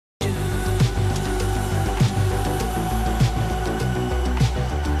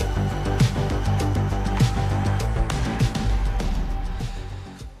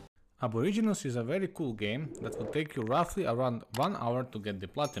Aborigenus is a very cool game that will take you roughly around 1 hour to get the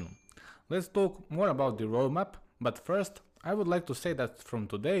platinum. Let's talk more about the roadmap, but first I would like to say that from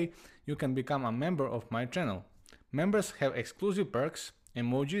today you can become a member of my channel. Members have exclusive perks,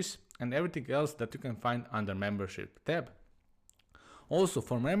 emojis and everything else that you can find under membership tab. Also,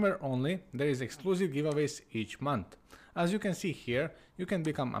 for member only, there is exclusive giveaways each month. As you can see here, you can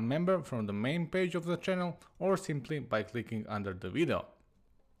become a member from the main page of the channel or simply by clicking under the video.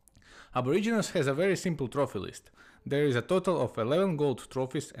 Aborigenus has a very simple trophy list. There is a total of 11 gold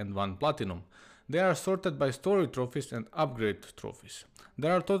trophies and 1 platinum. They are sorted by story trophies and upgrade trophies.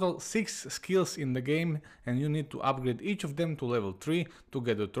 There are total 6 skills in the game and you need to upgrade each of them to level 3 to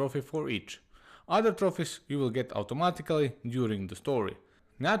get a trophy for each. Other trophies you will get automatically during the story.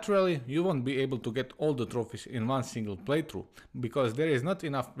 Naturally, you won't be able to get all the trophies in one single playthrough, because there is not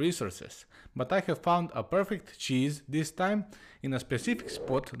enough resources, but I have found a perfect cheese this time in a specific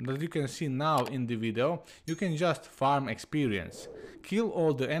spot that you can see now in the video. You can just farm experience. Kill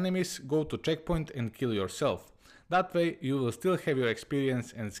all the enemies, go to checkpoint and kill yourself. That way you will still have your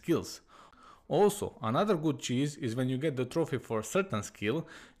experience and skills. Also, another good cheese is when you get the trophy for a certain skill,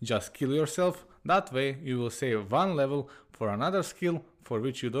 just kill yourself. That way you will save 1 level for another skill for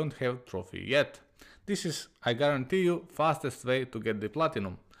which you don't have trophy yet. This is, I guarantee you, fastest way to get the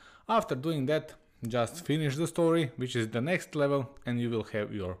platinum. After doing that, just finish the story, which is the next level, and you will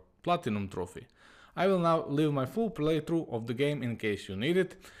have your platinum trophy. I will now leave my full playthrough of the game in case you need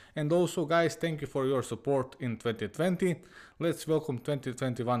it. And also guys, thank you for your support in 2020. Let's welcome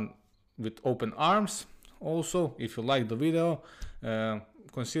 2021 with open arms. Also, if you like the video,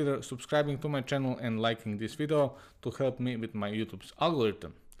 consider subscribing to my channel and liking this video to help me with my YouTube's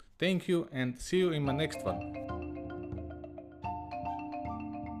algorithm. Thank you and see you in my next one.